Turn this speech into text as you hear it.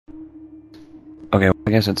Okay, well,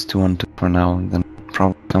 I guess it's 2-on-2 for now, then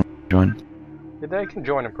probably come join. They can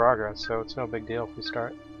join in progress, so it's no big deal if we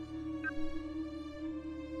start.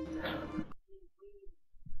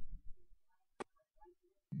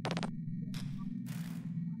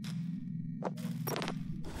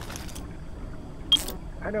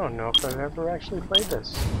 I don't know if I've ever actually played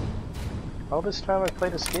this. All this time I've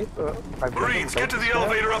played Escape, I've Marines, get to the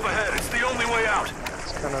elevator up ahead. It's the only way out.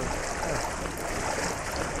 It's kind of...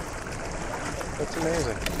 That's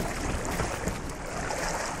amazing.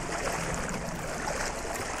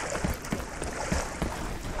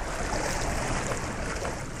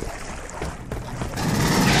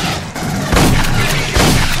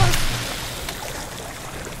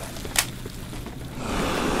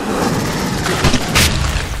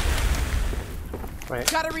 Wait.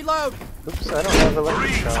 Gotta reload! Oops, I don't have electric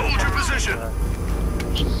Marines, shots. hold your position!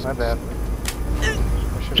 My bad.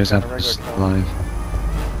 I Just have to stay alive.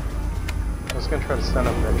 I was gonna try to stun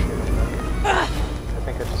him, but I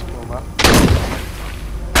think I just blew him up.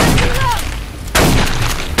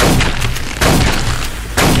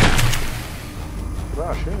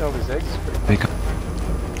 Wow, shooting all these eggs is pretty Big. cool.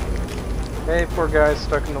 Hey, poor guy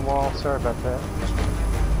stuck in the wall. Sorry about that.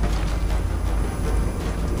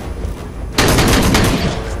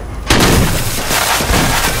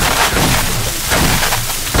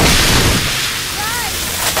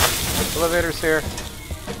 Elevator's here.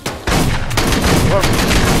 Whoa.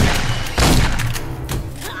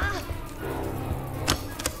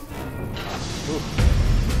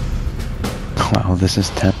 Wow, this is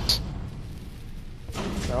tense.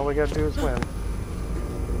 All we gotta do is win.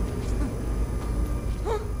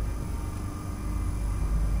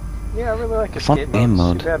 Yeah, I really like Escape game mode.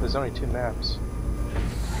 mode. It's too bad there's only 2 maps.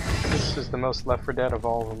 This is the most Left 4 Dead of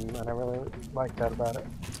all of them, and I really like that about it.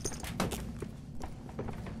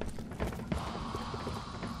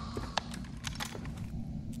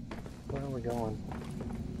 Where are we going?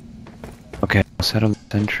 Okay, I'll settle the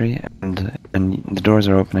sentry, and the doors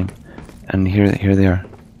are opening, and here they are.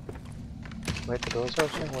 Wait, the doors are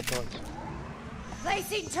opening? What doors?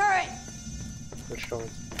 Placing turret! Which doors?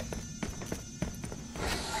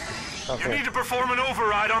 You Okay. need to perform an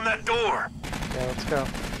override on that door. Yeah, let's go.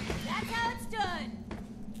 That's how it's done!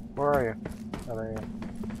 Where are you? Oh, there you are.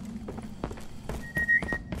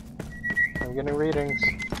 I'm getting readings.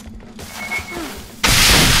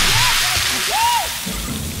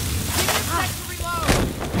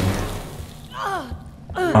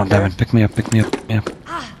 Oh damn it, pick me up, pick me up, pick me up.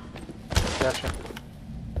 Gotcha.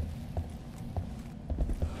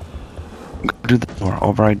 Go to the door,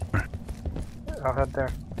 override door. I'll head there.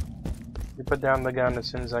 You put down the gun as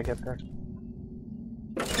soon as I get there.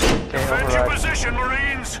 Okay, Defend your override. position,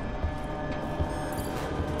 Marines.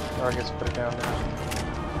 Or I guess put it down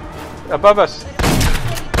there. Above us!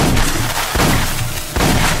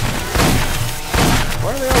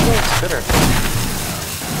 Why are they all going spitter?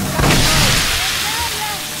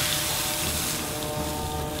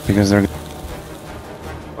 Because they're...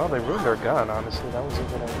 Well, they ruined our gun, honestly. That was a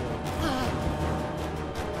good idea.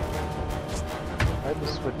 I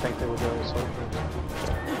just would think they would go to soldiers.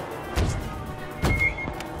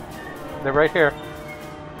 They're right here.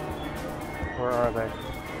 Where are they?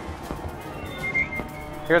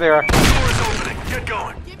 Here they are. Door's opening. Get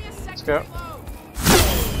going. Let's go.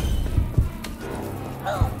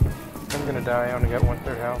 I'm gonna die. I only got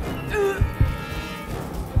 1/3 health.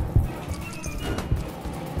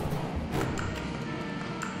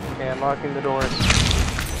 Okay, unlocking the doors.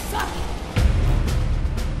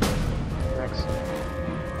 Next.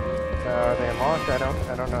 Are they unlocked? I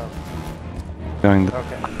don't know. going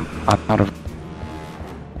Okay. out of...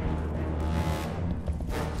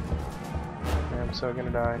 I'm so gonna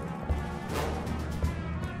die.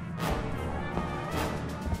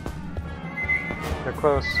 They're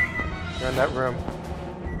close. They're in that room.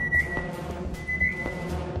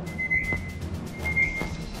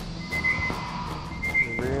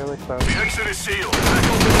 Really close. The exit is sealed. Back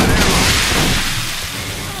open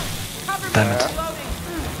that Damn it. arrow.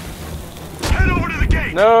 Head over to the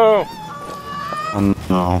gate. No! Oh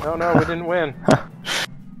no. No, no, we didn't win.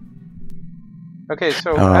 Okay,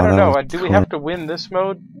 so Oh, I don't that know. was Do we have to win this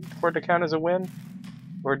mode for it to count as a win?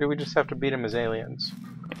 Or do we just have to beat them as aliens?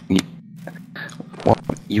 Well,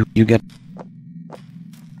 you get...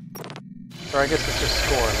 Or I guess it's just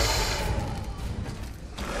score. Huh?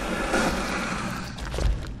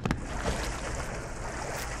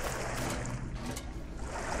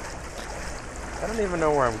 I don't even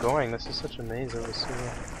know where I'm going. This is such a maze of a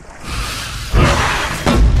sewer.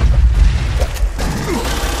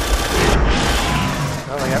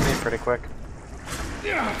 Oh, they got me pretty quick.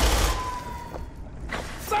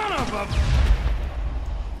 Son of a...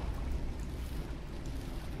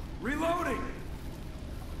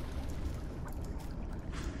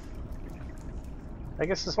 I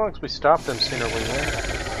guess as long as we stop them sooner, we win.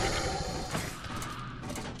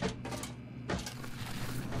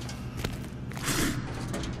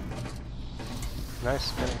 Nice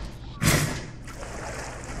spinning.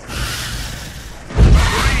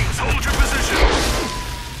 Marines, hold your position!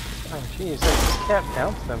 Oh jeez, I just can't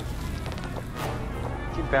bounce them.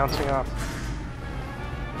 Keep bouncing off.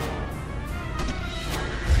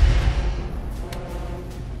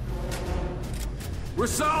 We're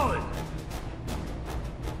solid!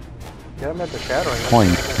 Yeah, I'm at the shadowing.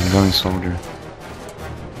 Point. I'm going soldier.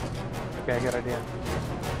 Okay, good idea.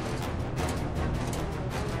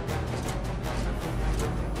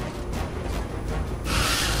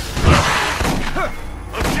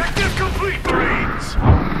 Objective complete, Marines!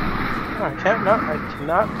 Oh, I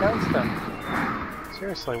cannot bounce them.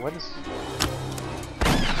 Seriously, what is...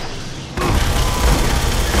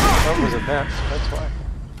 Oh, it was advanced, that's why.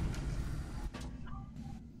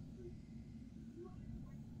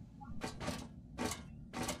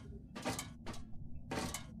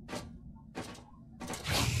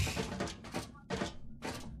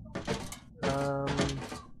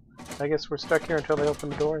 I guess we're stuck here until they open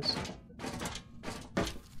the doors.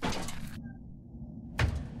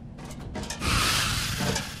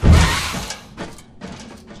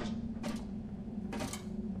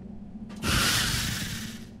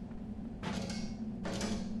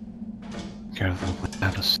 Careful, we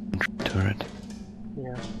have a sentry turret.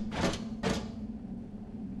 Yeah.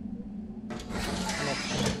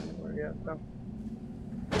 Where we at, though?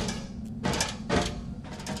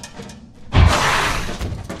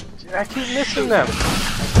 I keep missing them!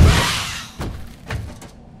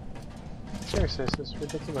 Seriously, this is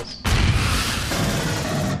ridiculous.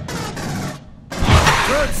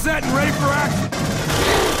 Good, set and ready for action!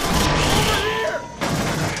 Over here!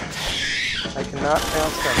 I cannot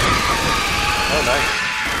bounce them. Oh, nice.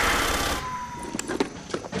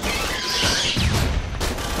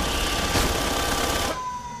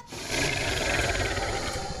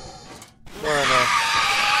 Where are they?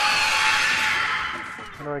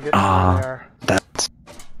 How do I get to there? That's...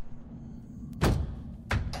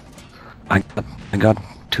 I got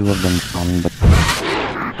two of them on, but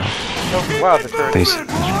Oh, wow, the turret. they... Yeah,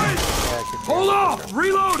 I could Hold off!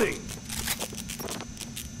 Reloading!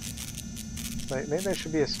 Wait, maybe I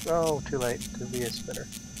should be a... Oh, too late to be a spitter.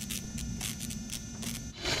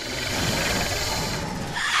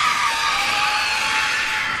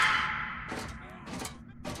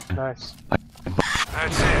 Nice.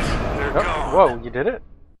 That's it. They're Oh, gone. whoa, you did it?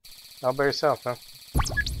 All by yourself, huh?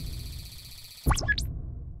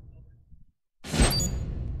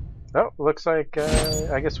 Oh, looks like,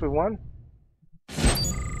 I guess we won?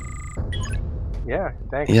 Yeah,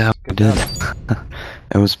 thanks. Yeah, we Good did. job.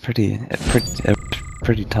 It was pretty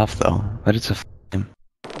tough though, but it's a game.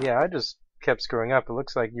 Yeah, I just kept screwing up. It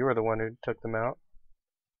looks like you were the one who took them out.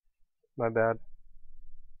 My bad.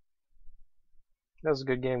 That was a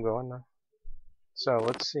good game going though. So,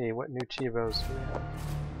 let's see, what new Chivos do we have?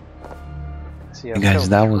 Let's see, I've Guys, killed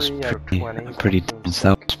that was 3 out of 20, pretty so tense.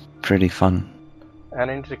 That was pretty fun. And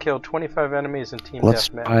I need to kill 25 enemies in Team Let's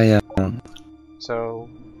Deathmatch. try. So,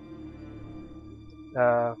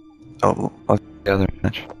 What's the other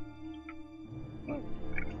match?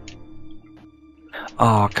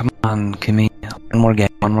 Oh, come on, Kimmy. One more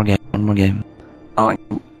game. Oh,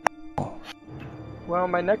 well,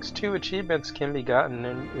 my next 2 achievements can be gotten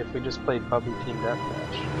if we just played Bubby Team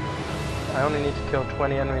Deathmatch. I only need to kill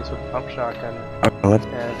 20 enemies with Pump Shotgun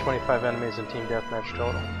and 25 enemies in Team Deathmatch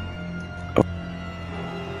total.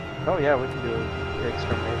 Oh yeah, we can do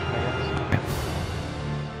extermination, I guess.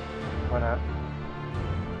 Why not?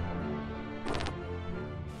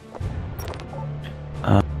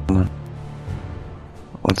 hold on.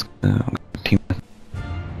 Let's go team.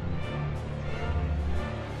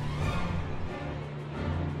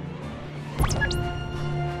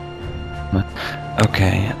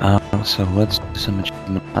 Okay, so let's do some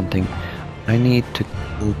achievement hunting. I need to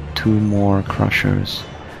kill 2 more crushers.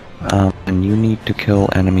 And you need to kill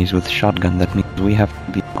enemies with shotgun. That means we have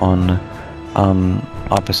to be on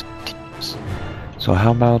opposite teams. So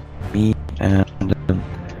how about me and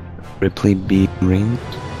Ripley be Marines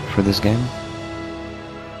for this game?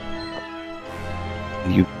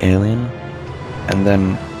 You alien, and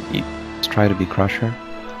then you try to be Crusher,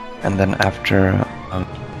 and then after,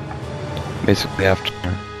 basically after,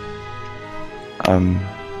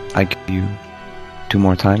 I kill you 2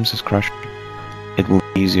 more times as Crusher, it will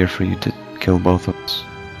be easier for you to kill both of us.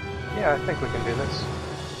 Yeah, I think we can do this.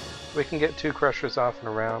 We can get 2 crushers off in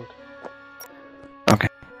a round. Okay.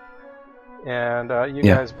 And you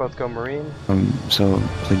Yeah. guys both go Marine. So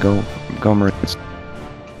go Marines.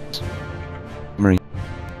 Marine.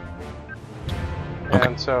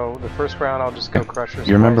 so the first round I'll just go crushers.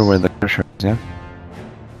 You remember twice. where the crusher is, yeah?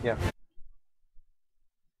 Yeah.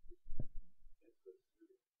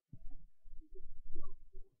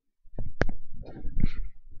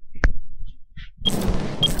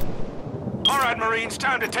 Alright, Marines,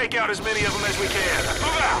 time to take out as many of them as we can.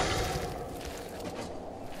 Move out!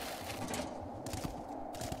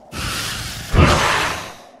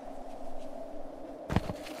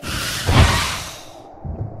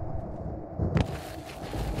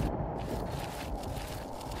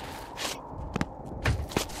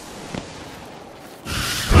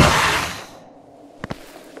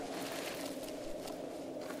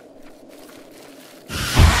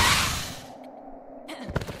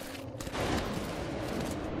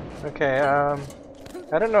 Okay,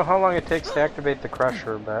 I don't know how long it takes to activate the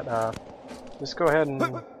crusher, but just go ahead and...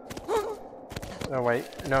 Oh wait,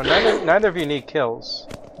 no, neither of you need kills,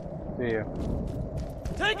 do you?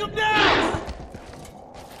 Take them down!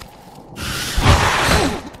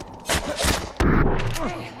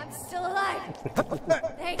 Hey, I'm still alive.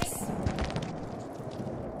 Thanks.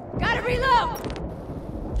 Gotta reload.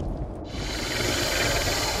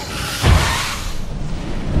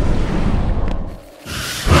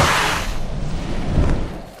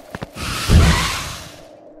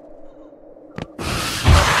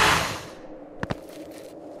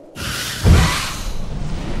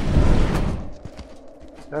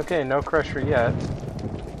 Okay, no crusher yet.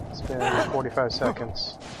 It's been 45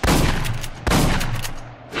 seconds.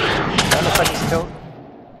 I don't know if I can still...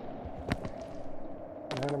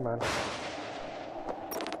 Never mind.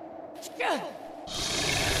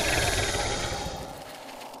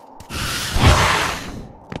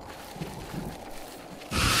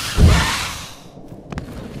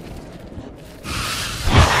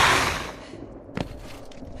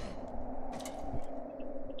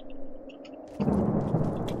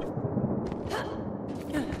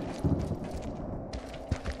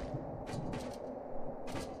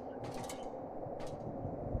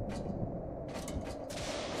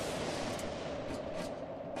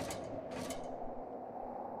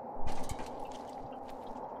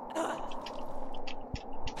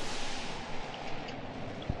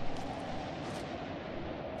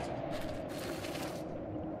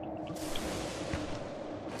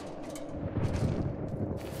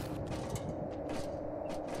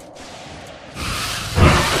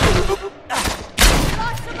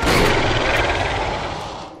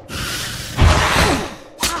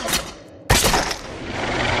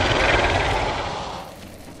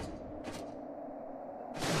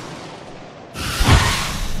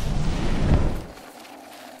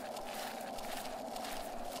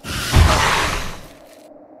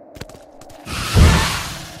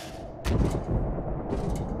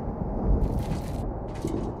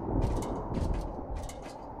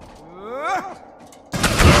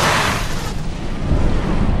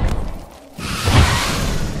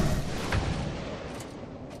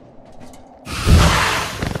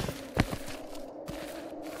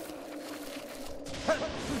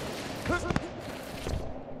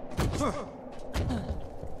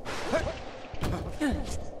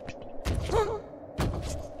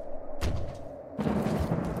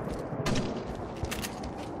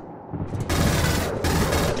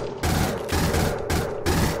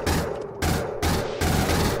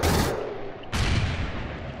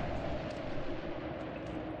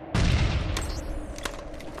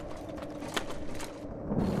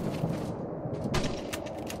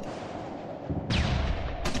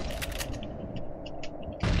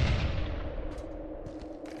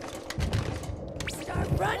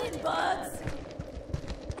 Running, Bugs!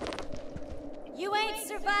 You ain't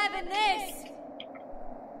surviving this!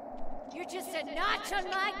 You're just a notch on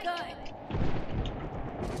my gun!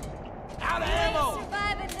 Out of You ain't ammo!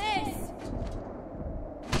 surviving this!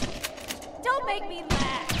 Don't make me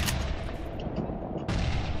laugh!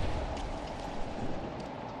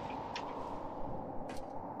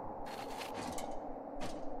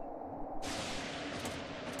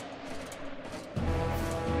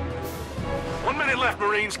 Left,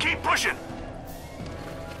 Marines, keep pushing!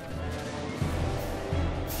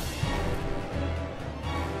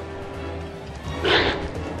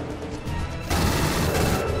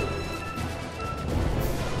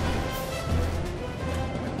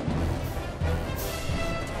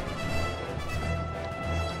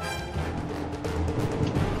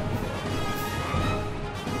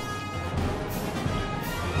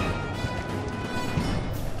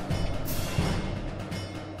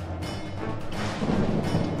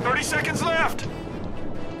 Seconds left!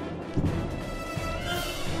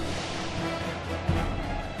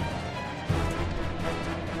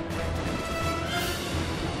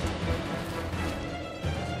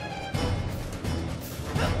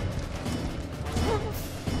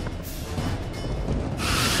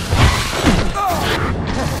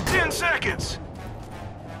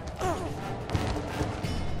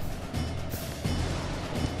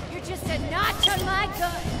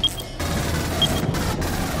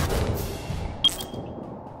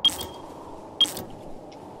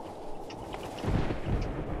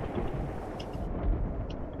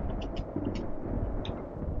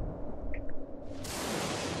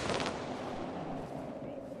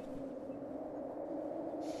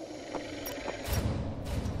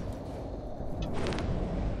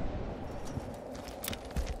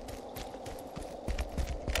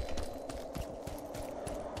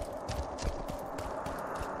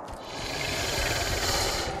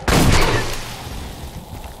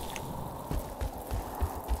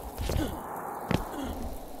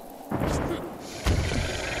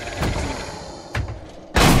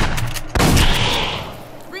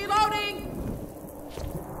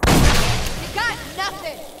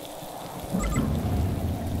 nothing!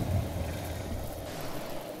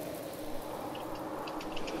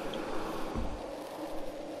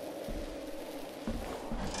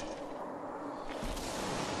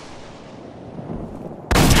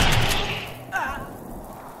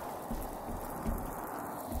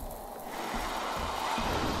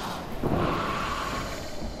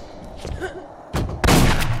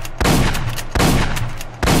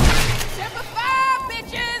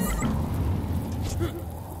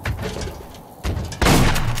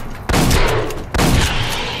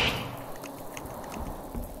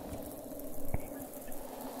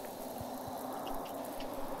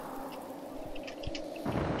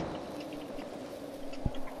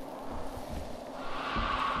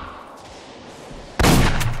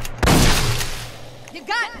 You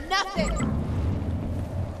got nothing!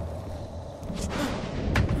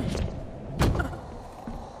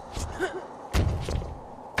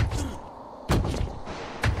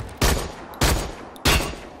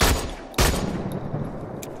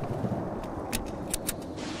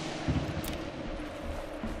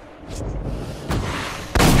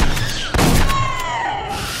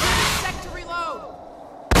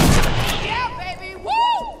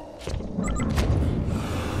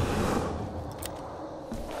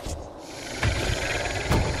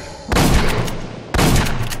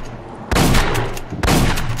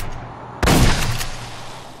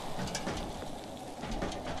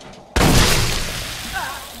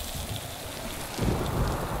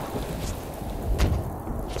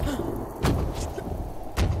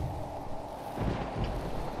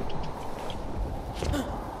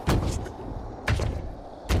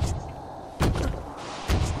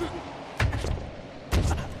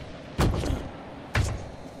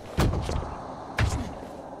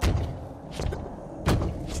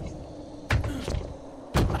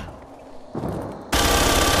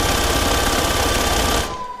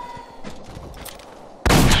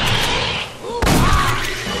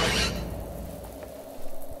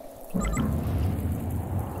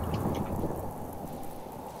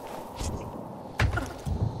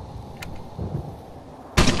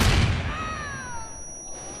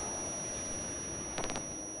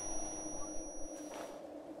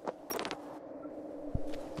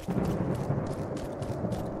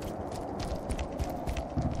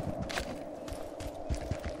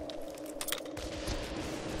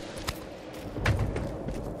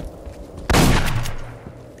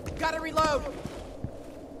 Gotta reload!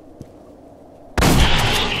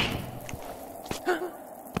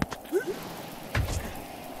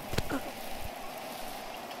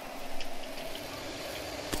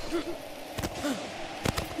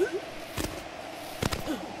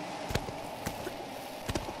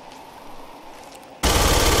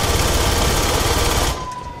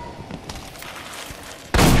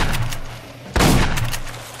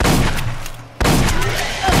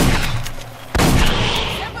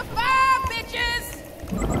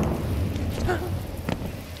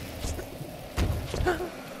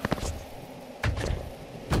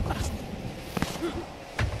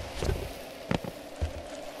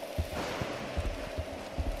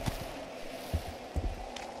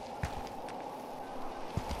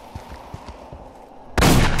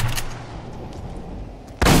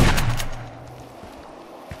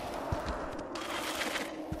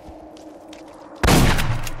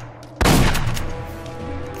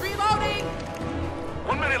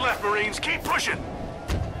 Marines, keep pushing!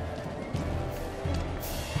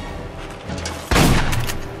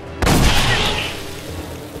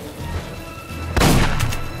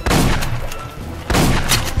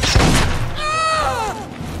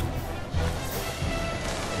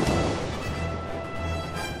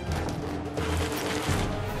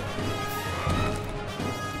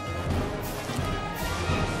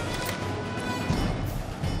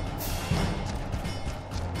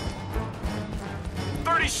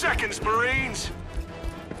 Seconds, Marines!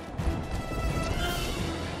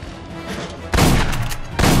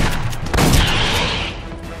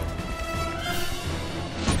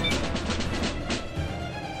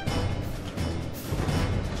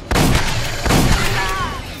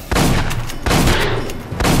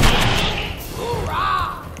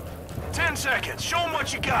 Hoorah! 10 seconds, show them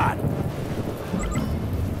what you got!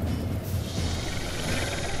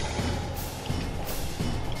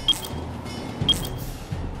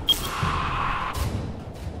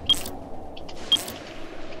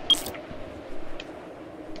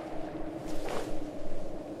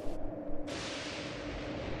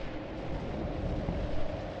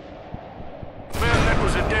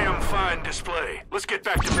 Fine display. Let's get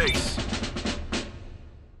back to base.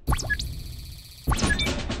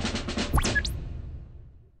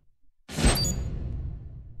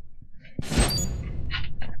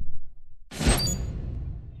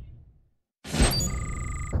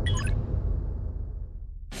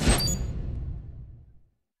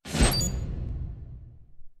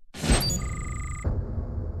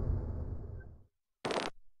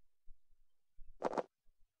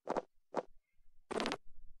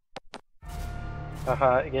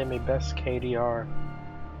 Haha, it gave me best KDR.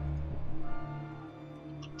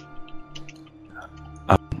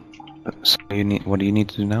 So you need. What do you need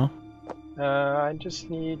to do now? I just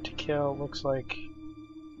need to kill, looks like,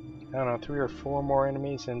 I don't know, 3 or 4 more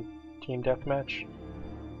enemies in Team Deathmatch.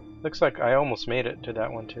 Looks like I almost made it to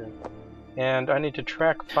that one too. And I need to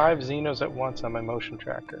track 5 Xenos at once on my motion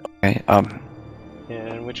tracker. Okay.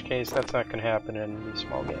 In which case, that's not going to happen in these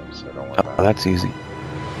small games, so don't worry about it. That's easy.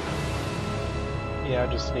 Yeah,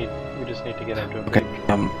 we just need to get into a Okay. big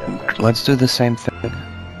deathmatch. Let's do the same thing.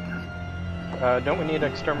 Don't we need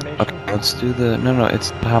extermination? Okay. Let's do the. No.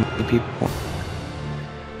 It's how many people.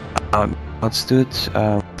 Let's do it.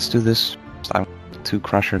 Let's do this. I want 2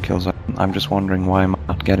 crusher kills. I'm just wondering why I'm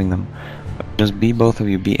not getting them. Just be both of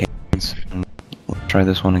you be agents. And let's try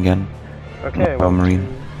this one again. Okay. Marine.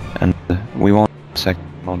 And we won't second.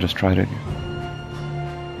 I'll just try it.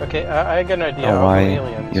 Okay. I got an idea. Oh, I'll why go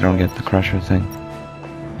aliens. you don't get the crusher thing?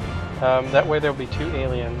 That way there'll be 2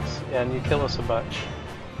 aliens, and you kill us a bunch.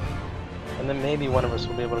 And then maybe one of us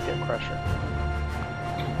will be able to get Crusher.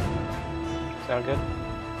 Sound good?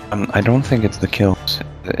 I don't think it's the kills.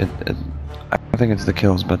 I don't think it's the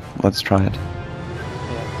kills, but let's try it.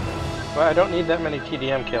 Yeah. Well, I don't need that many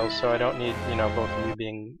TDM kills, so I don't need, you know, both of you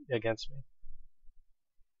being against me.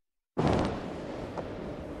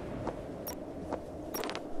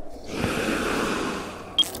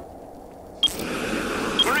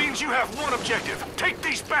 Marines, you have one objective. Take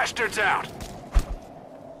these bastards out.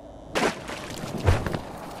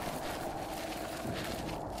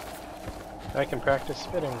 I can practice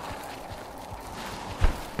spitting.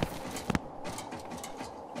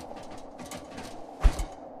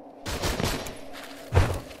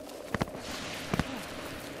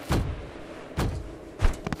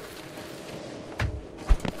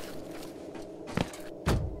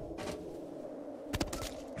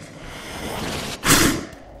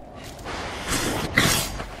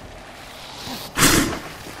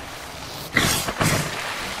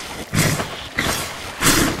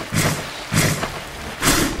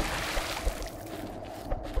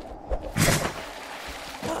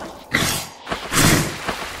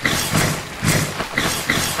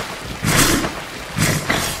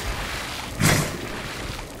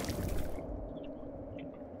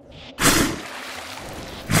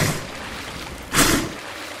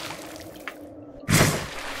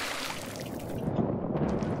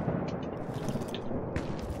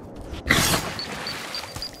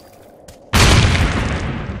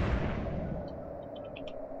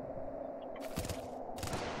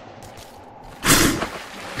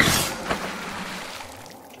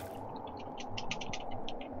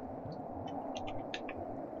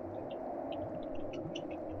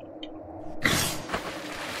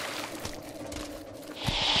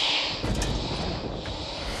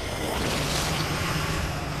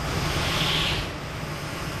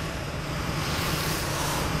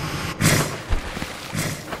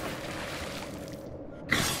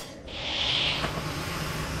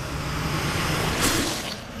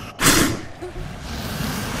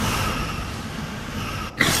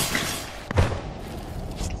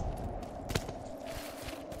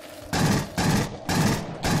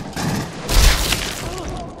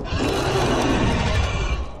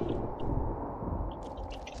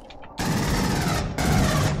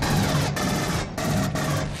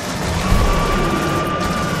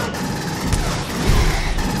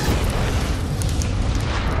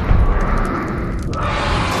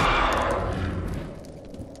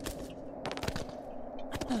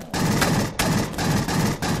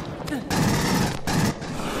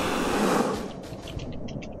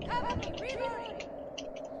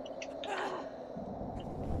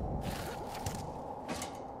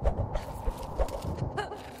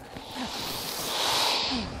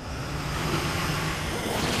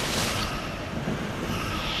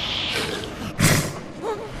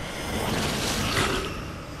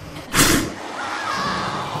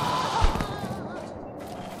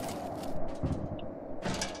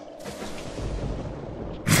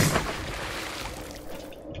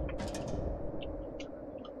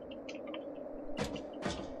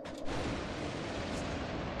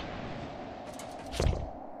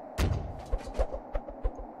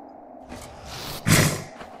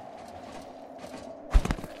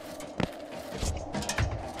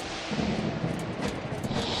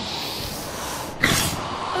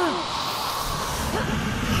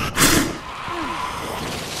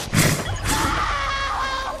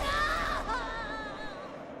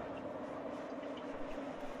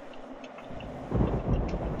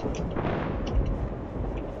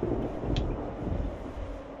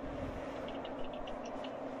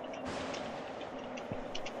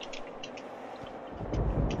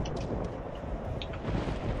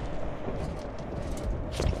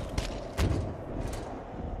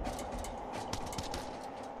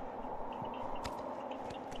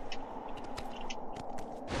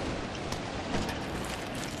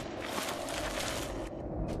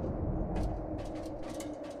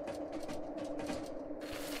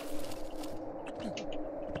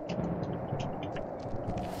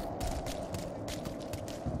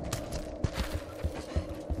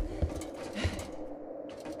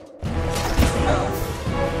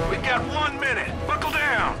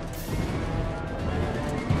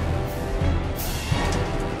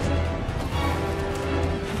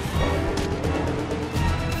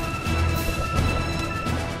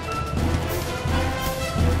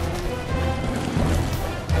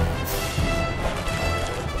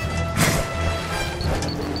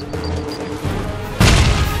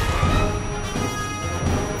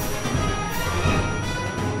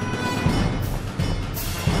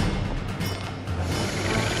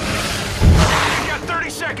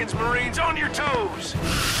 Marines on your toes!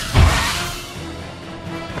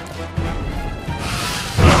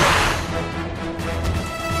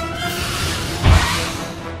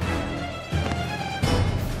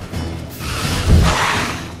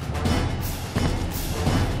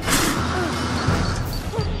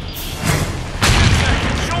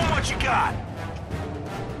 Show 'em what you got!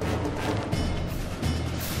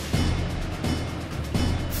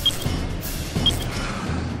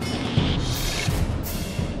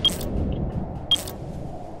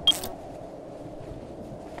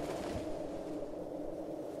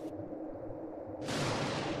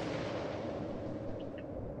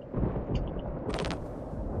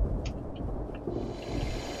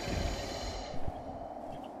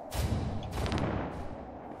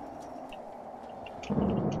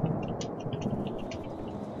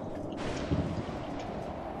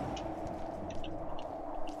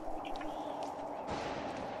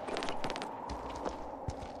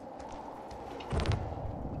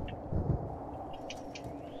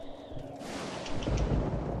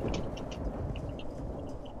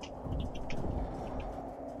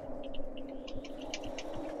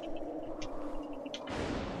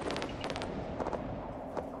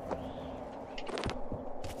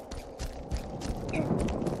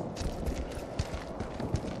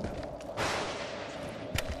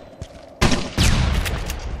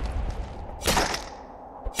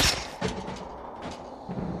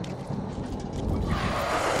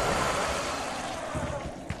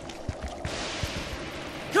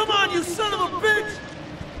 Come on, you son of a bitch!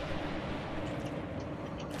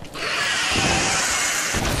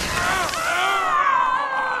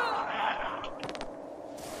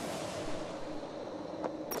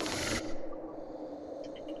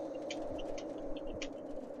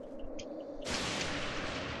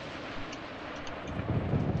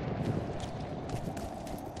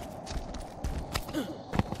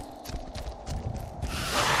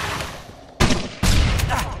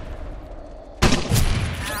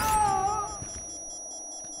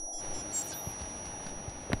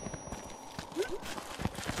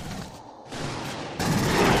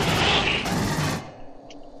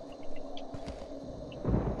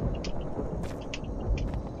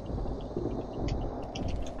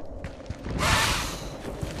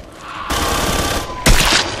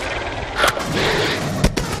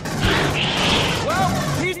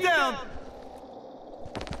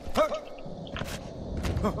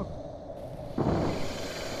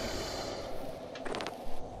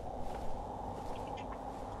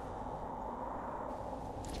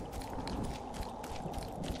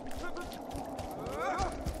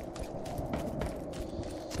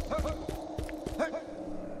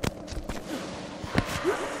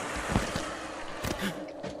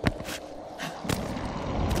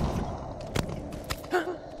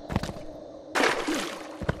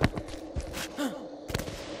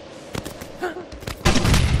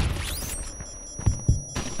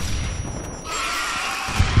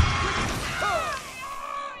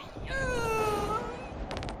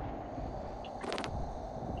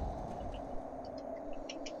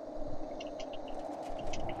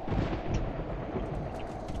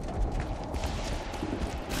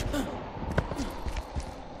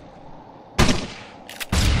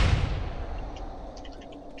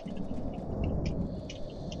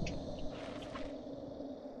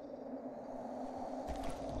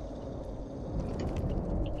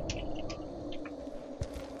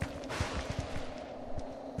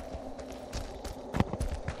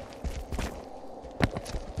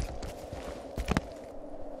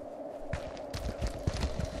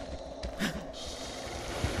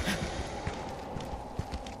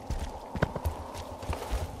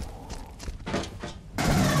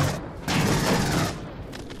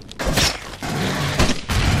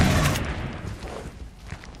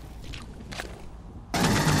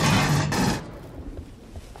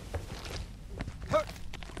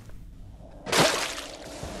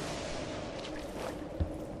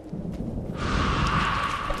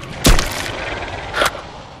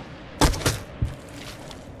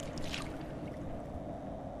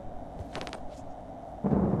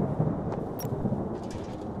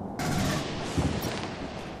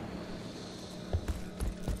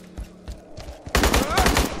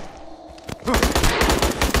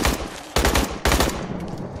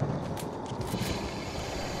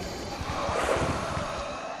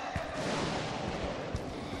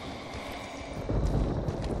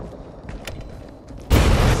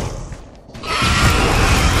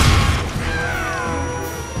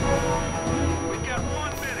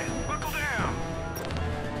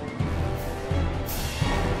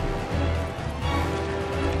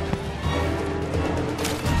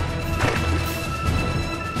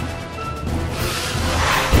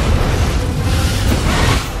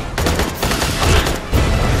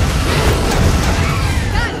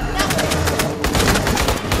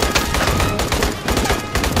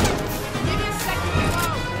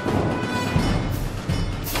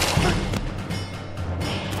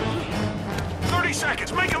 30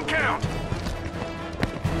 seconds, make them count!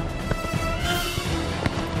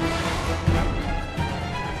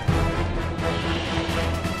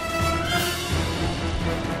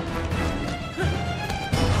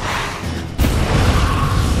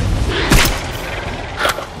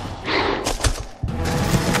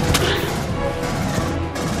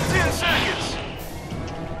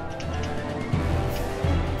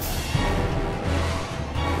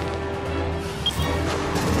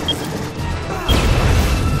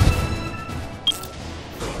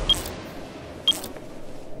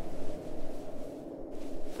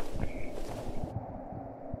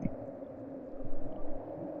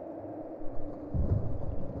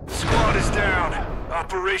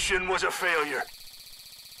 Operation was a failure.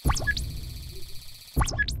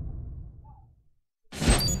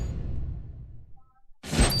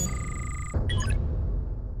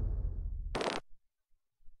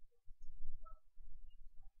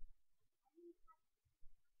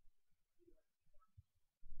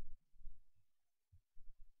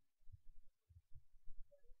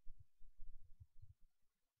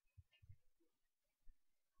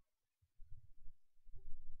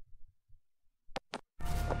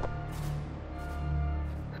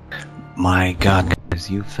 My god,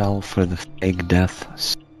 guys, you fell for the fake death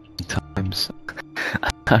so many times.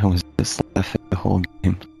 I was just laughing the whole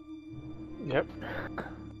game. Yep.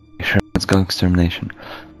 Sure, let's go extermination.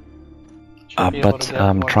 But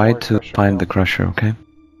try to find the crusher, okay?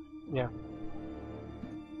 Yeah.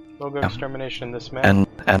 We'll go extermination this map.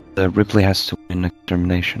 And Ripley has to win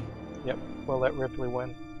extermination. Yep, we'll let Ripley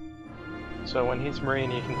win. So when he's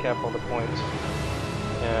Marine, he can cap all the points.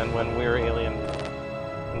 And when we're Alien,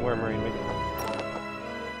 and we're Marine, we can win.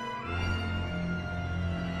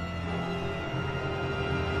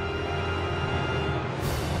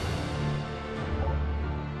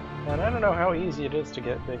 And I don't know how easy it is to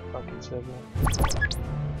get big fucking signal.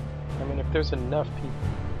 I mean, if there's enough people,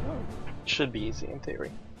 well, it should be easy in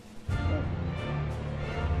theory.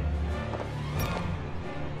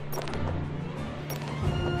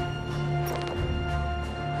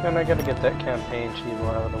 And I gotta get that campaign Chivo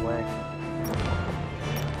out of the way.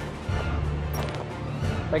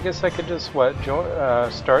 I guess I could just, start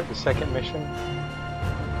the second mission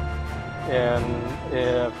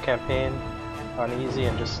and campaign on easy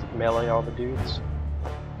and just melee all the dudes.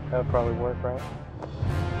 That would probably work, right?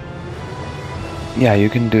 Yeah, you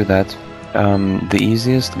can do that. The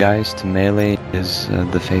easiest guys to melee is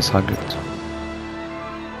the facehuggers.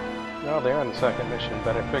 No, they're on the second mission,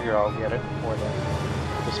 but I figure I'll get it before then.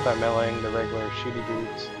 Just by meleeing the regular shooty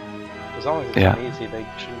dudes. As long as it's on easy, they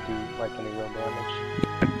shouldn't do like any real damage.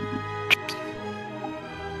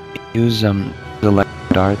 Use the electric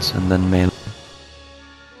darts and then melee.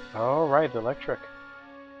 Oh right, the electric.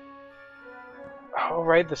 Oh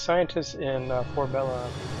right, the scientists in Fort Bella,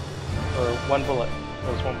 or One Bullet.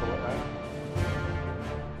 That was One Bullet, right?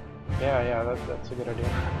 Yeah, that's a good idea.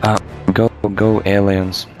 Go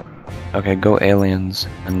aliens. Okay, go aliens,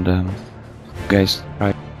 and guys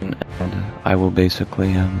try, and I will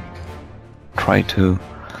basically try to,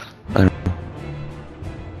 I don't know.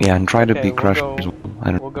 Yeah, and try to be crushers.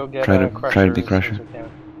 We'll go get try to be crushers. crusher.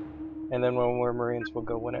 And then when we're Marines, we'll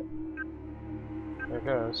go win it. There it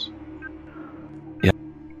goes. Yeah.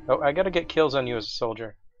 Oh, I gotta get kills on you as a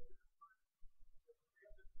soldier.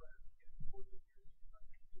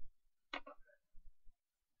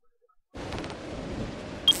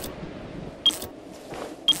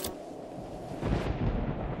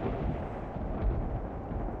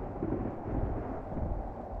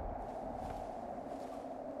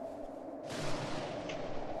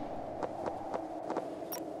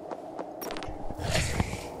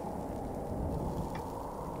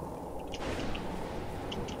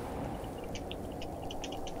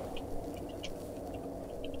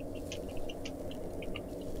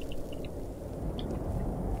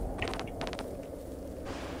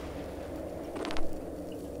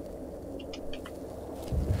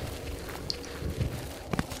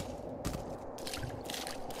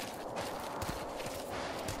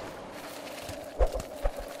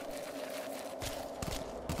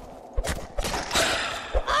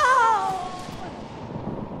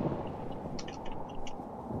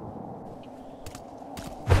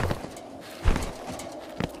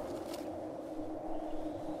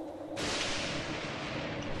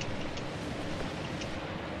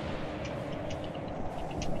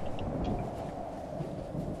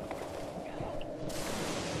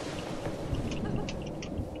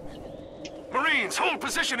 Hold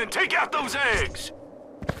position and take out those eggs!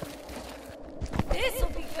 This'll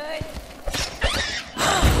be good.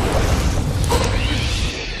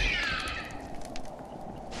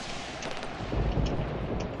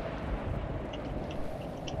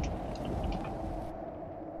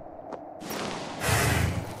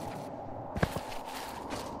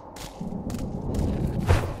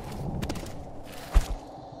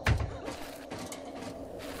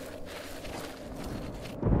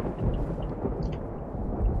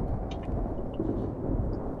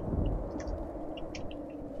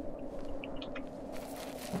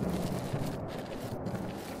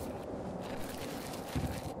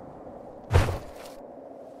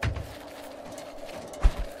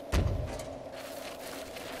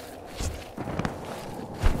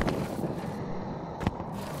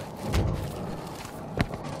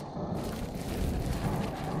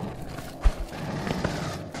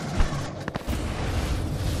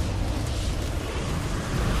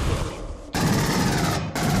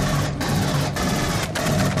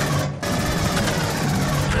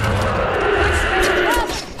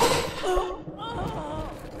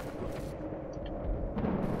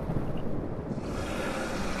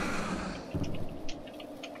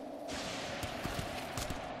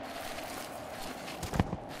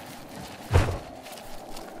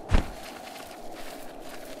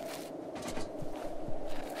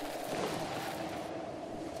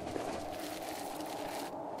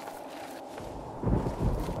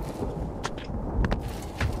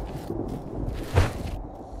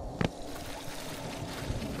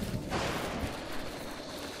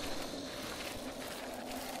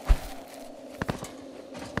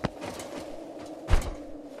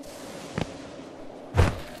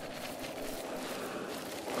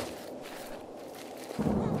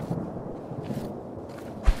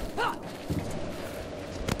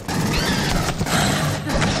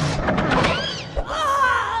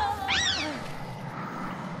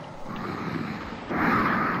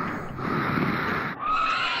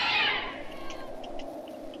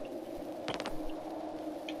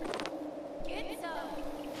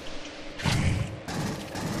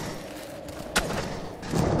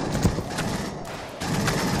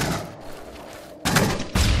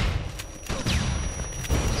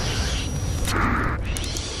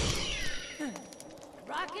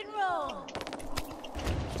 Rock and roll.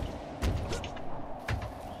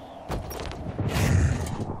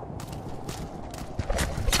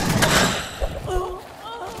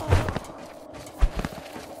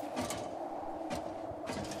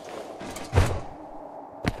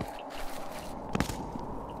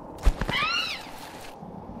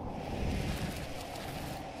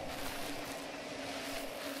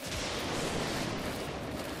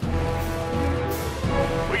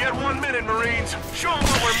 Marines, show them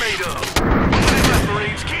what we're made of. Stay left,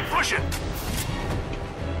 Marines, keep pushing.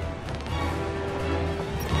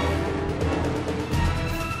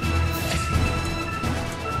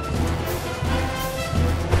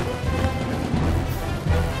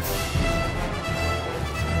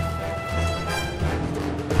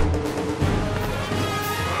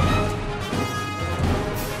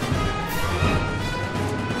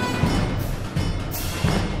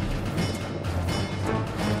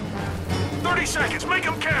 Seconds, make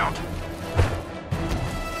them count!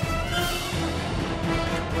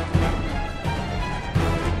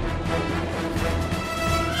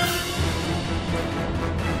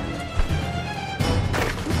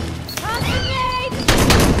 Concentrate!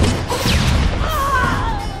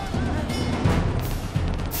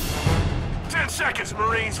 10 seconds,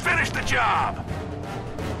 Marines, finish the job!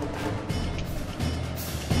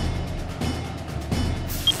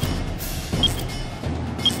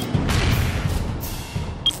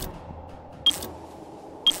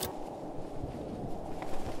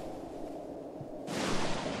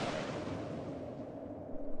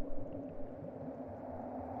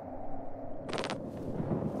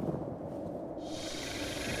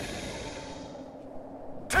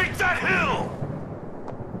 Take that hill!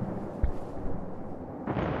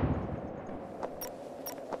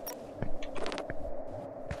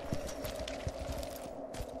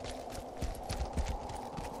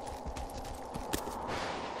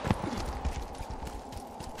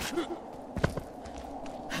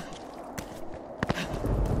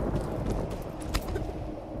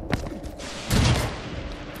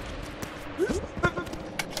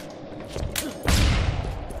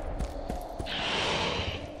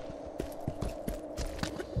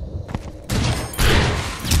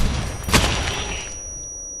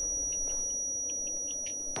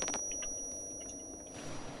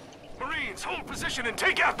 Hold position and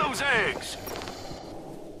take out those eggs!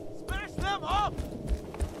 Smash them up! Good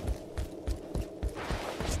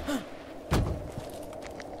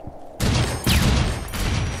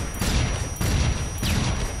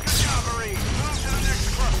job, Marine. Move to the next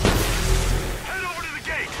cluster. Head over to the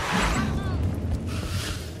gate.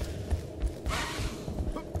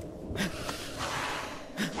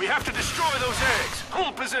 We have to destroy those eggs.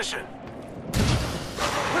 Hold position.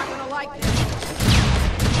 Not gonna like this.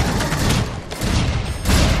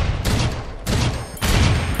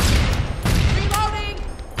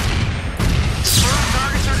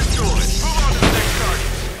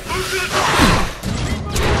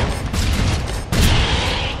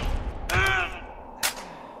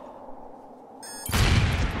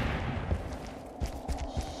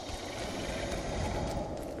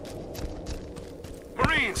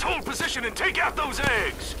 Hold position and take out those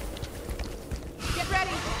eggs! Get ready!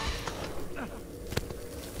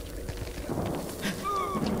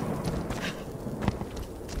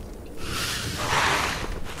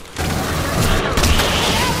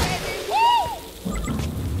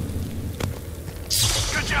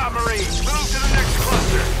 Good job, Marines! Move to the next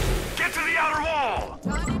cluster! Get to the outer wall!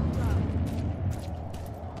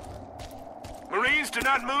 Marines, do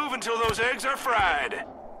not move until those eggs are fried.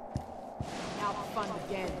 Now the fun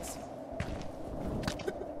begins.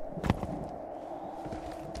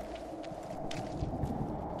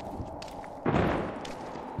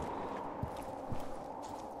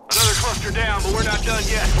 Another cluster down, but we're not done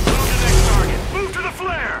yet. Move to the next target. Move to the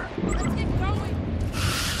flare! Let's get going!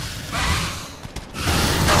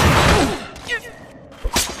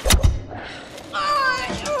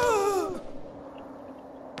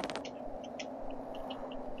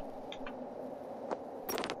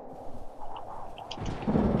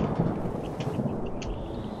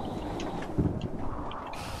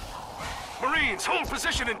 Marines, hold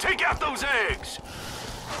position and take out those eggs!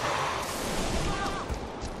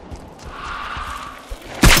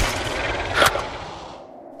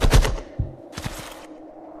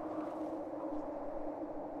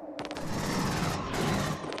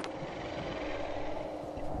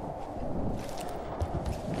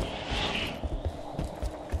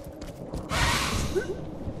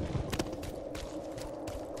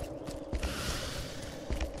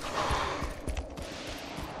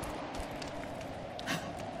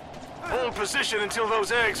 Hold position until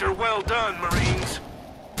those eggs are well done, Marines.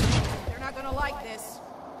 not gonna like this.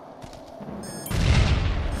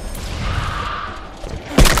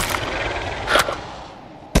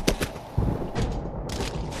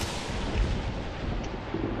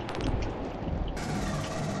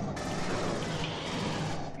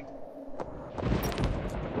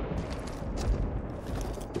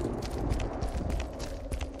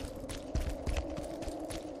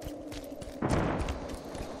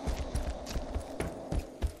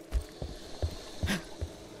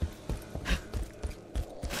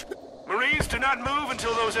 Marines, do not move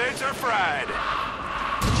until those eggs are fried.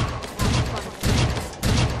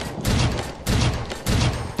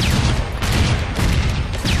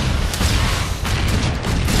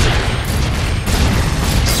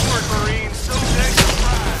 Work, Marines. Those eggs are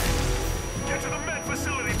fried. Get to the med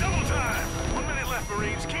facility. Double time. 1 minute left,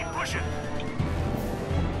 Marines. Keep pushing.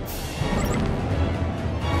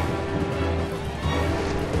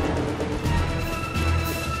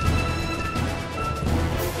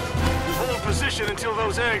 Hold position until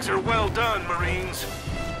those eggs are well done, Marines.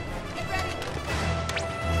 Get ready.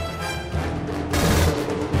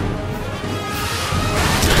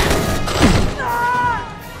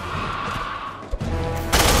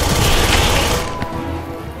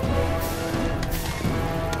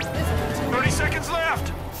 30 seconds left.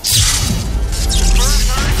 Confirmed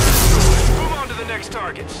targets destroyed. Move on to the next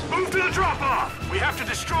targets. Move to the drop-off. We have to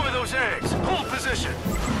destroy those eggs. Hold position.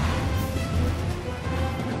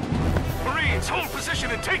 Marines, hold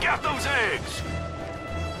position and take out those eggs.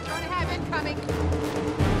 Don't have incoming.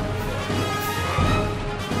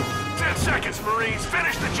 10 seconds, Marines.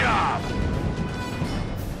 Finish the job.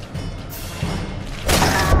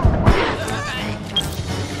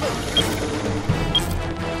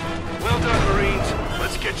 Well done, Marines.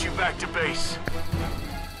 Let's get you back to base.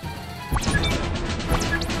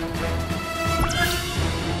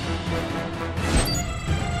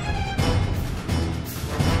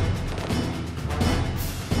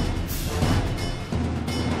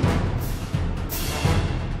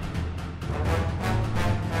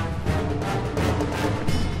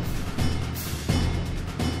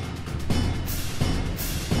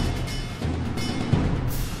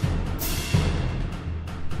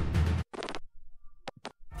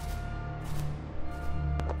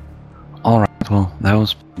 Alright, well, that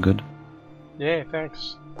was good. Yay,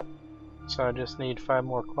 thanks. So I just need 5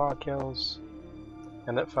 more claw kills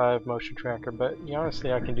and that 5 motion tracker, but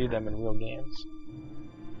honestly I can do them in real games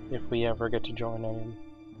if we ever get to join in.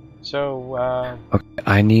 So Okay,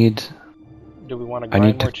 I need do we want to I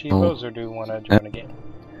grind need more to kill- cheapos or do we want to join a game?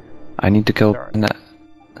 I need to kill Sorry.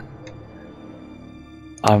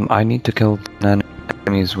 I need to kill 10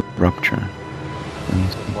 enemies with rupture.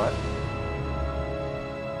 What?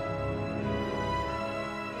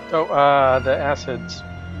 Oh, the acids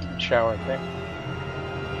shower thing.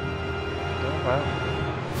 Oh, wow.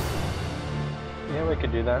 Yeah, we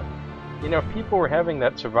could do that. You know, if people were having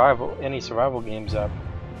that any survival games up,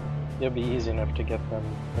 it'd be easy enough to get them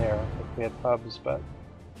there if we had pubs, but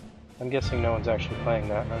I'm guessing no one's actually playing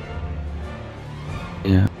that, huh?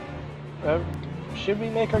 Yeah. Should we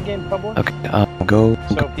make our game public? Okay, go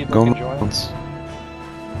So people go can join? Marines.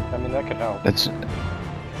 I mean, that could help. It's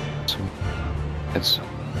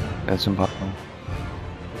impossible.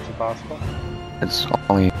 It's impossible. It's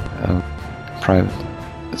only private.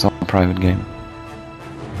 It's all a private game.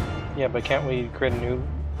 Yeah, but can't we create a new...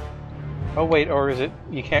 Oh wait, or is it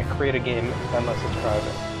you can't create a game unless it's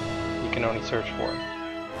private? You can only search for it.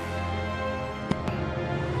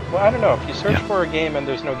 Well, I don't know. If you search Yeah. for a game and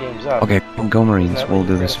there's no games up... Okay, go isn't Marines, that we'll what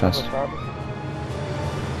do you this create a fast. public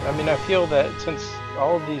lobby? I mean, I feel that since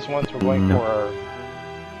all of these ones we're going No.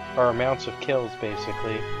 for are amounts of kills,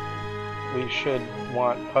 basically, we should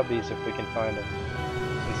want pubbies if we can find them,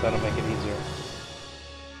 since that'll make it easier.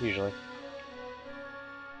 Usually.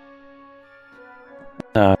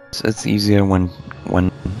 It's easier when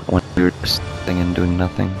you're just sitting and doing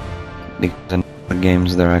nothing. Because in the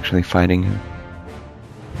games they're actually fighting you.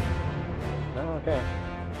 Oh, okay.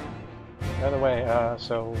 By the way,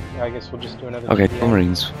 so I guess we'll just do another Okay, TDM. go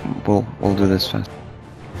Marines, we'll do this fast.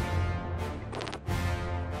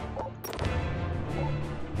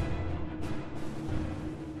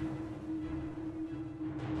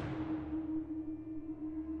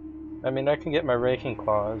 I mean, I can get my raking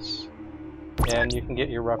claws, and you can get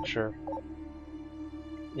your rupture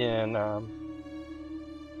in a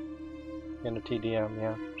TDM.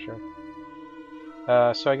 Yeah,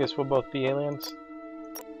 sure. So I guess we'll both be aliens.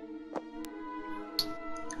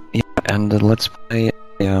 Yeah, and let's play.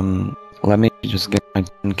 Let me just get my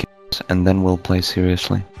 10 kills, and then we'll play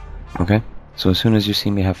seriously. Okay? So as soon as you see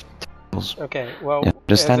me have kills, Okay. Well, yeah,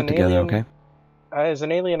 just as stand an together. alien, Okay? as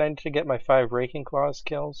an alien, I need to get my 5 Raking Claws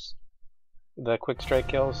kills, the quick strike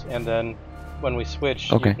kills, and then when we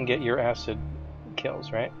switch, Okay. you can get your acid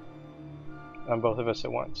kills, right? On both of us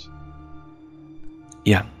at once.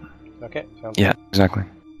 Yeah. Okay, sounds Yeah, exactly.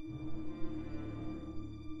 good.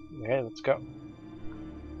 Okay, let's go.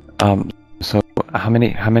 So how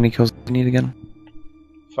many kills do you need again?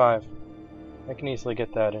 5. I can easily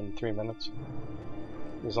get that in 3 minutes.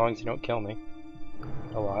 As long as you don't kill me.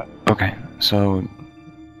 A lot. Okay. So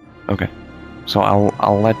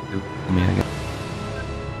I'll let you kill me again.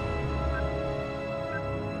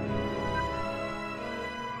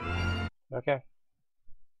 Okay.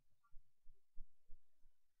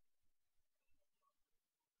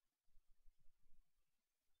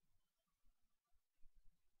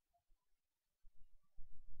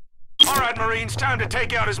 All right, Marines, time to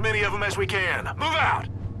take out as many of them as we can. Move out!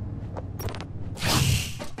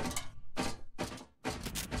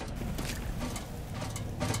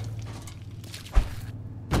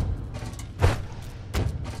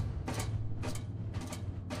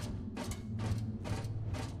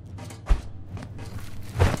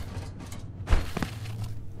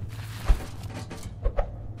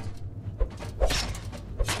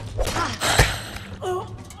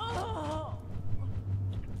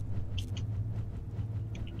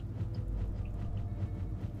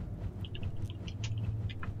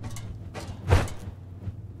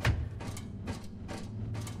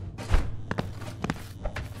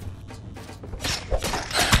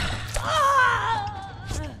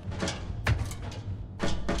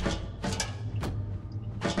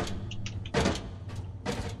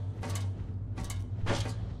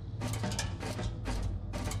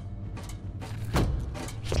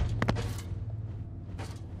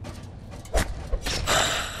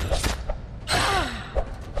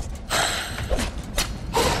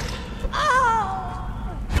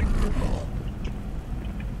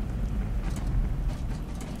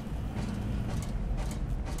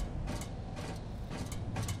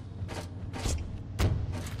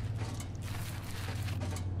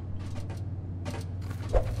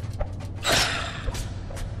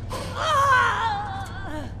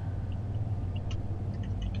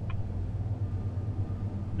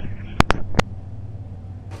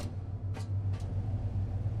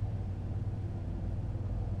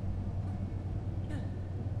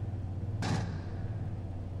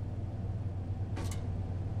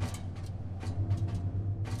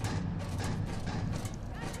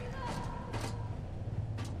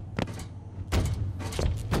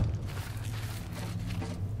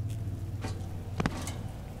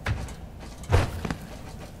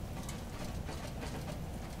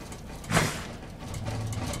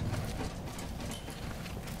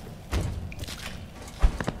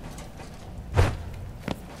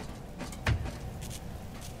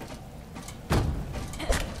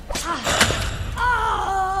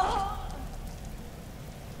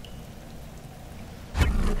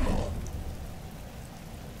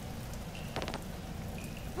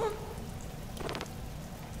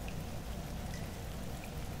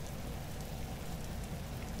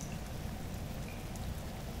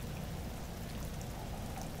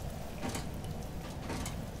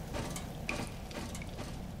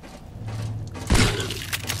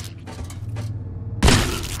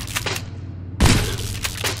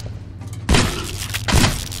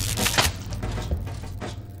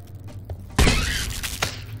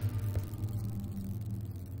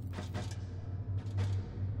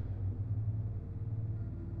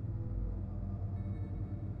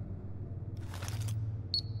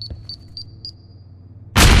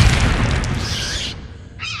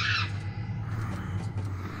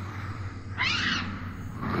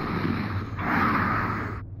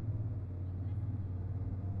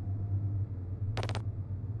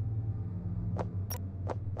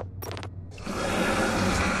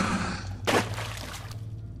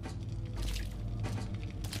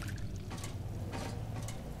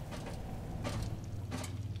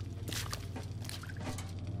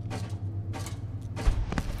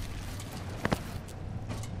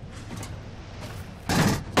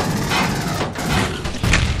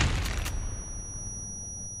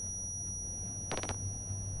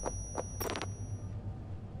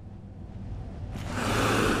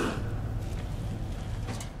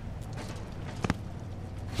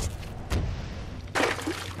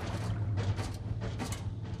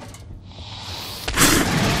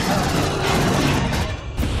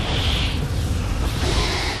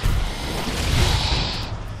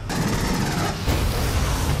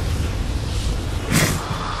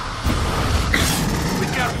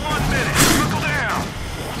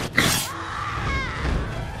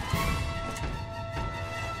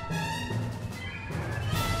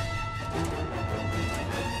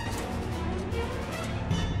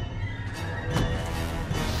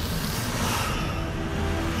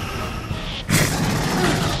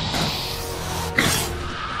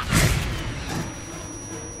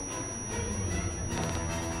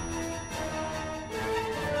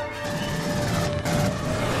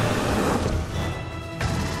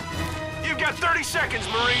 30 seconds,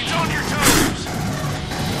 Marines, on your toes!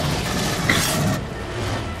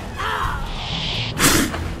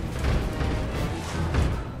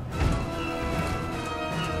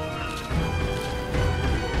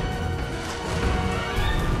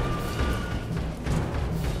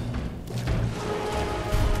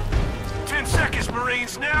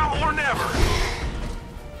 Marines, now or never!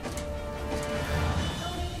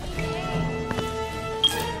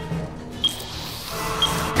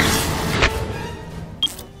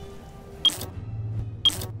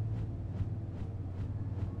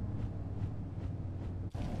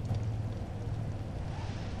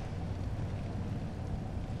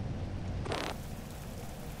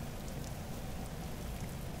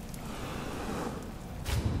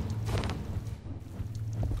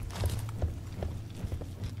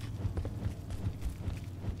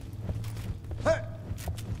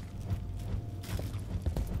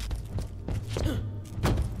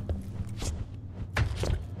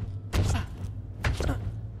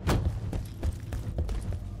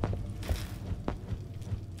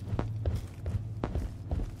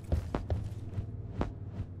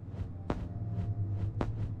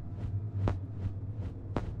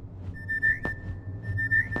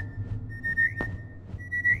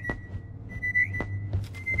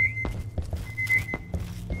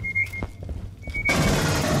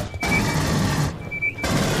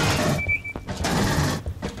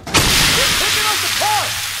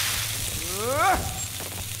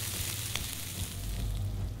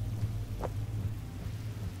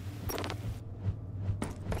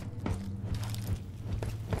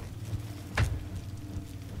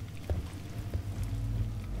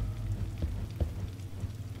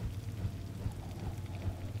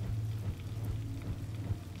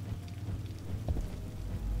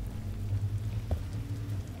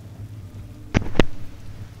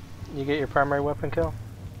 You get your primary weapon kill?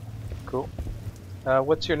 Cool.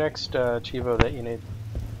 What's your next Chivo that you need?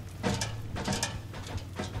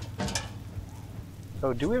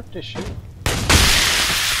 Oh, do we have to shoot? Yep.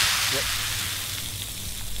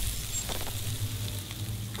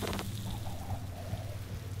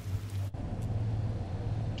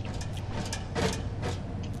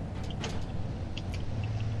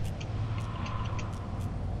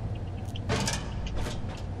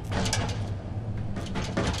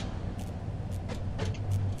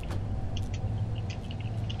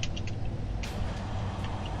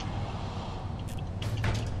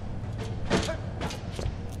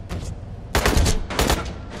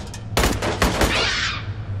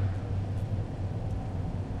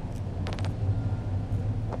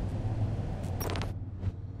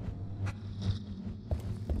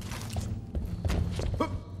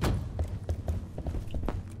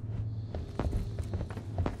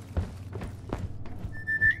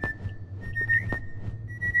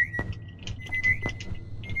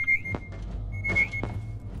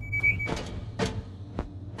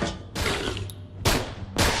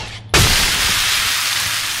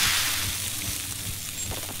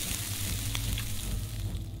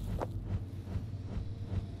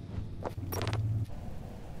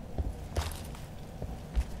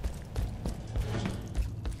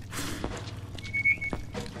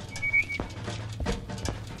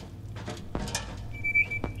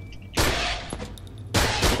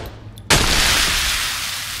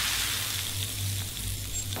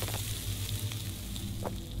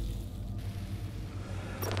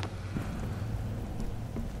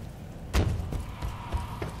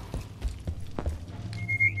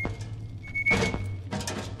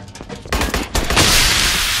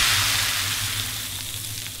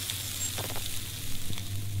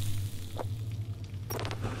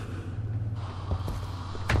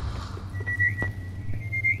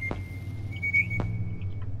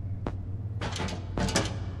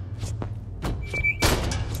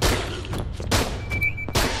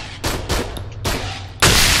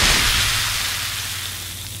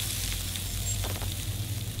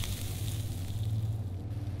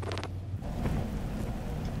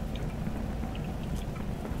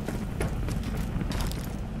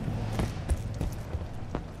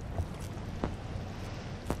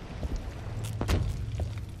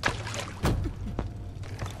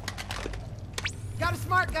 Got a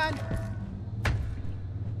smart gun.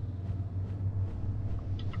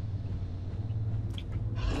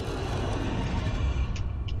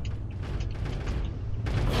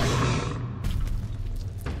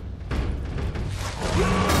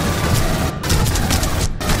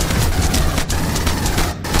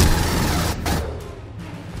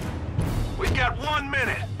 We've got 1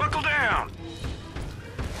 minute. Buckle down.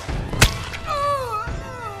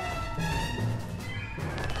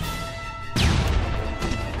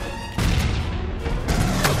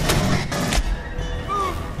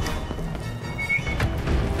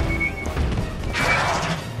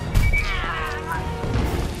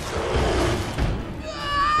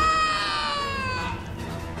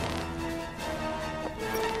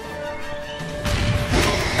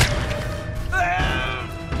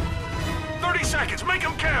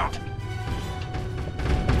 ground.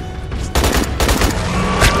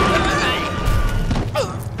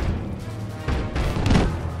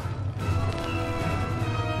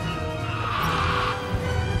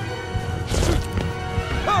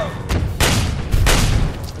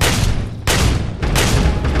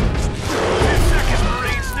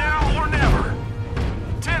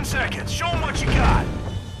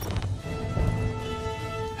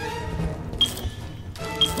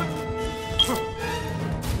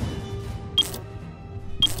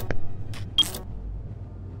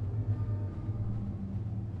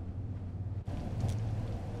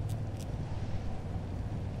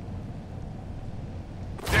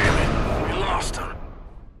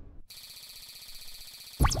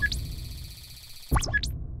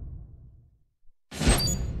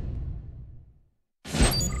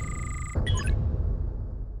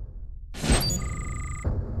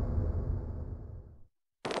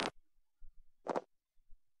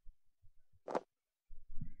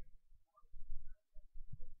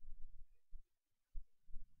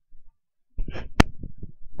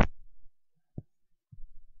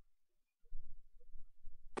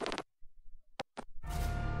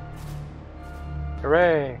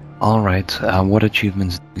 Hooray! Alright, what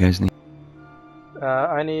achievements do you guys need?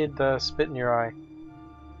 I need the spit in your eye.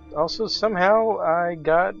 Also, somehow I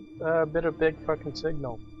got a bit of big fucking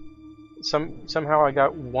signal. Somehow I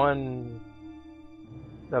got one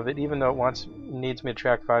of it, even though it needs me to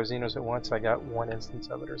track 5 Xenos at once. I got one instance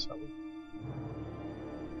of it or something.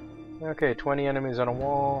 Okay, 20 enemies on a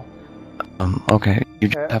wall. Okay, you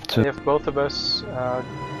just have to... If both of us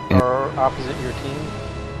are opposite your team,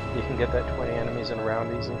 you can get that 20 enemies in a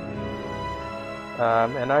round easy.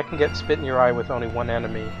 And I can get spit in your eye with only one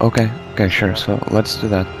enemy. Okay, sure, so let's do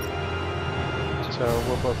that. So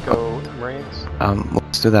we'll both go Marines?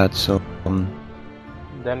 Let's do that, so...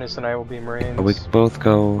 Dennis and I will be Marines. we both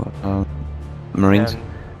go, Marines? And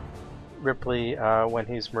Ripley, when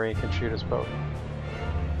he's Marine, can shoot us both.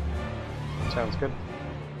 Sounds good.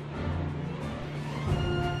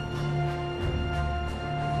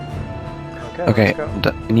 Okay,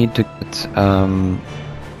 I need to get,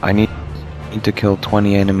 I need to kill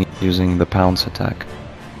 20 enemies using the pounce attack.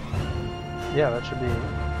 Yeah, that should be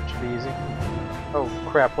easy. Oh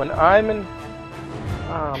crap, when I'm an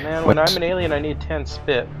alien I need 10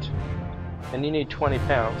 spit. And you need 20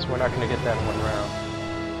 pounds. We're not gonna get that in one round.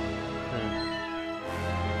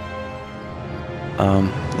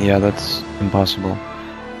 Yeah, that's impossible.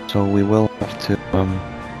 So we will have to,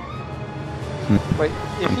 Wait,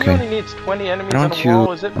 if he okay. only needs 20 enemies on a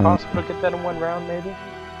wall, is it possible to get that in one round, maybe?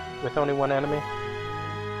 With only one enemy?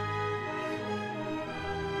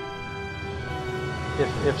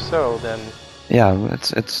 If so, then... Yeah,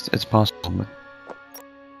 it's possible.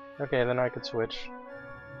 Okay, then I could switch.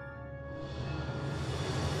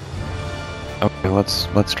 Okay,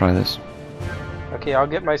 let's try this. Okay, I'll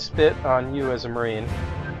get my spit on you as a Marine,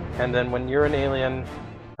 and then when you're an alien,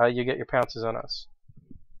 you get your pounces on us.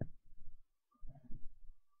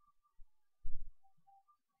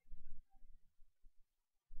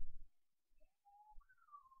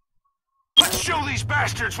 Let's show these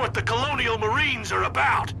bastards what the Colonial Marines are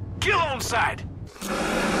about! Kill on sight!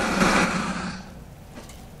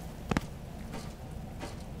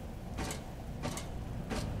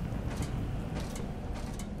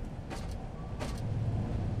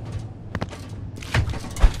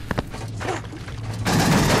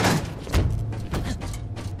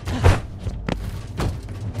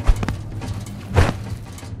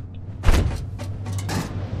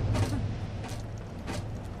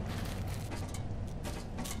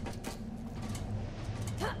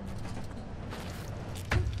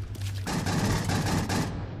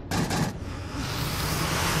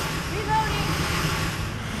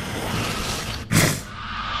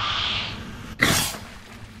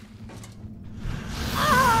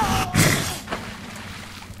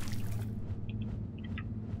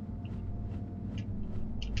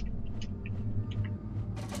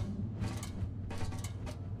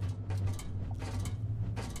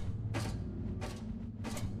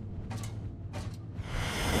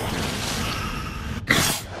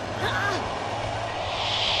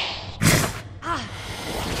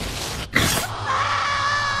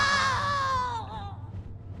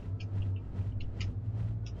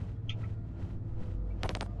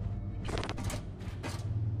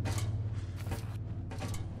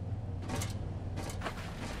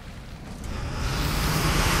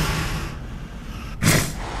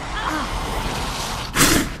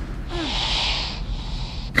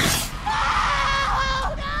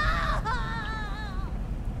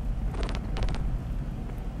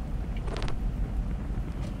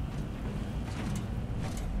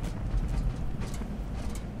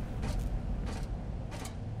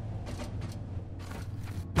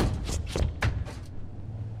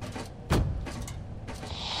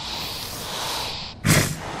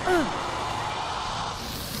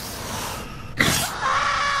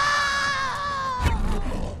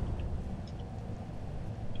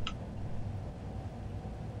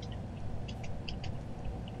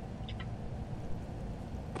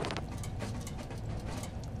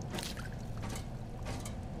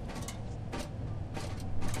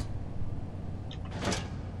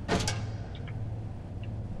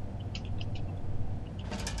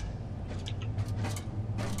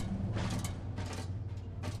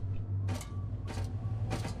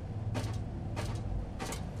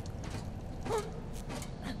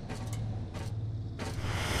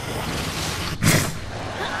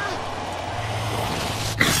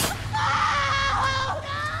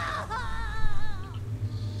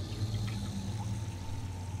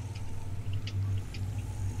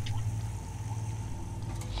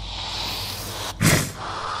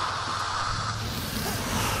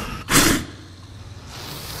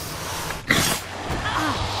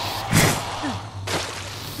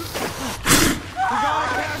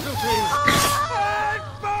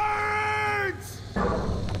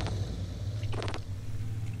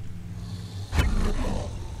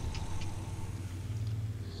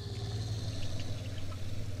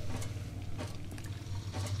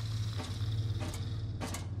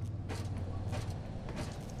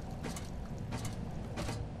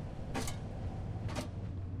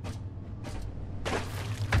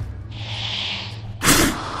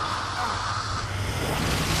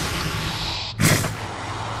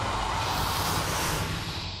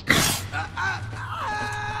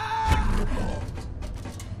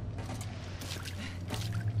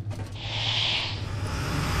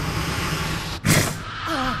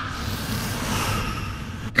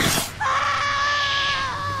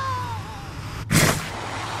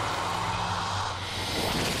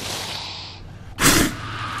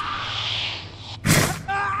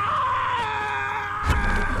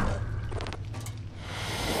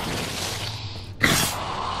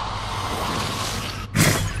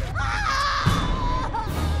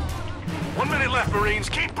 Marines.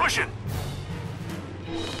 Keep pushing.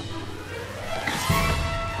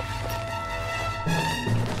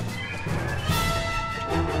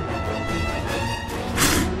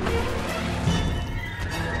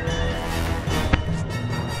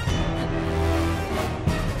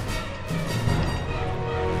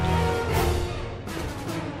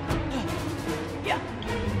 Yeah.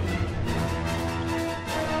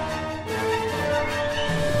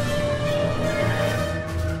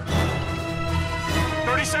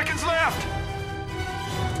 30 seconds left.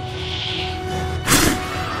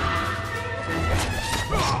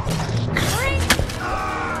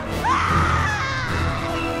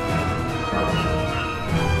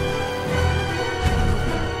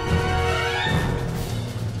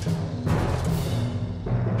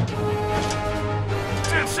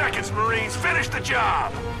 Marines, finish the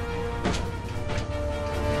job!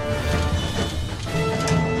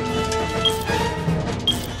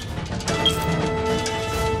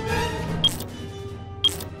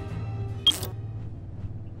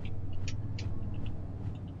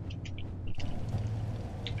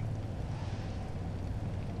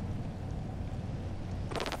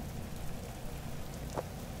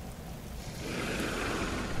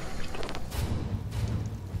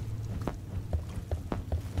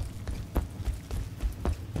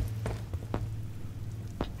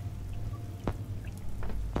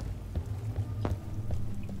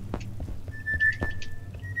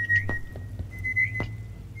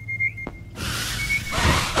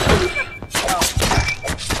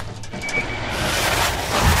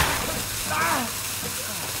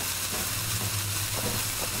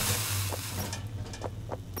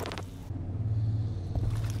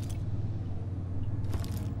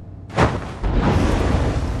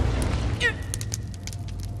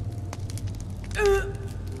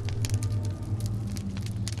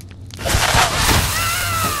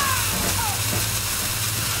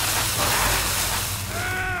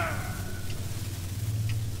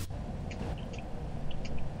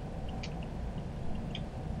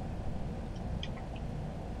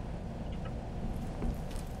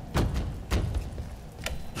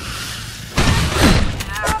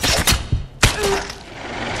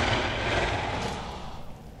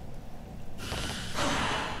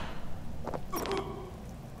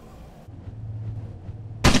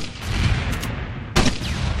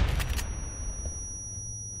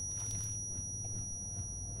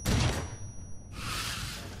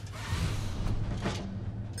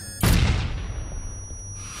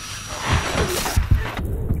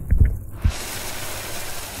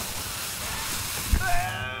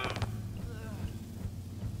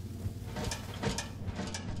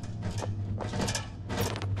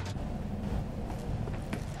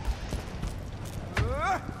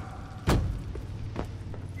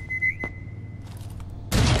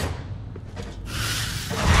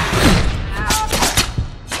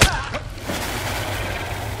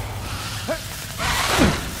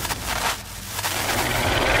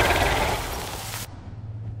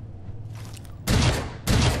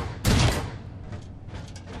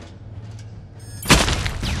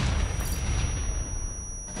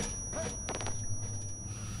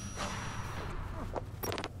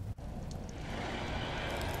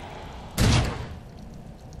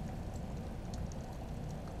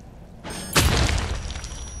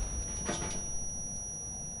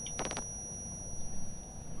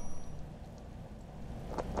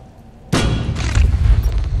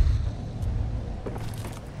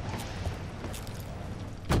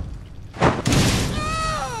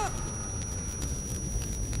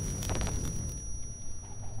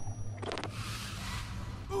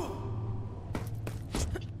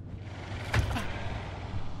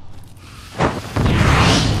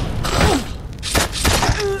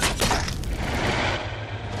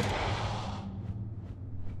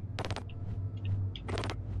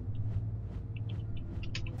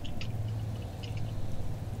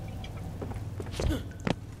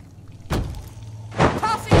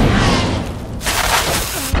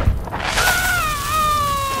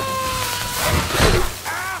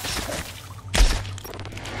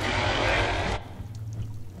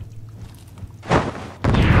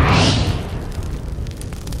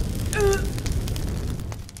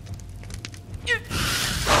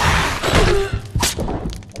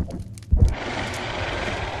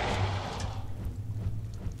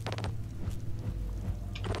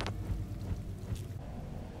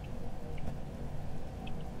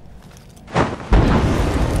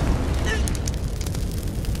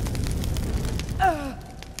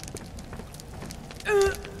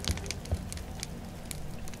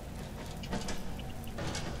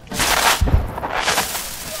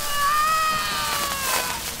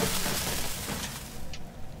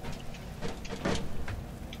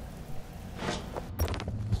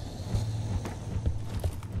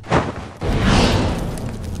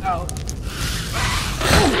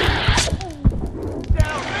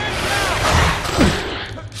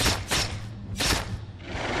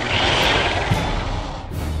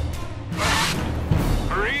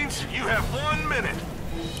 Marines, you have 1 minute.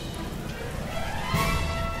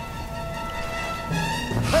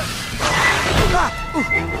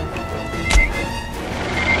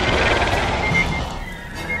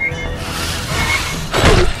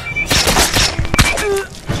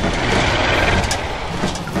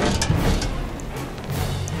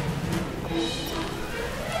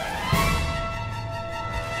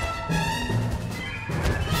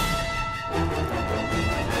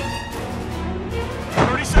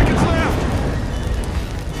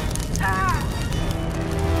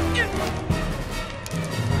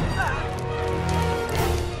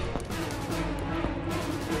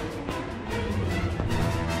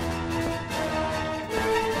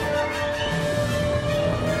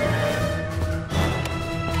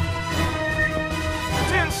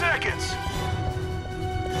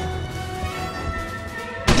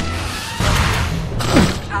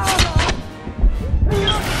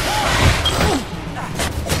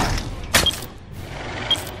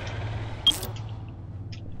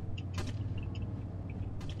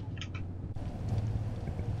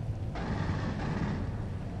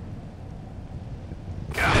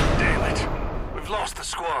 Lost the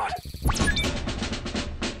squad.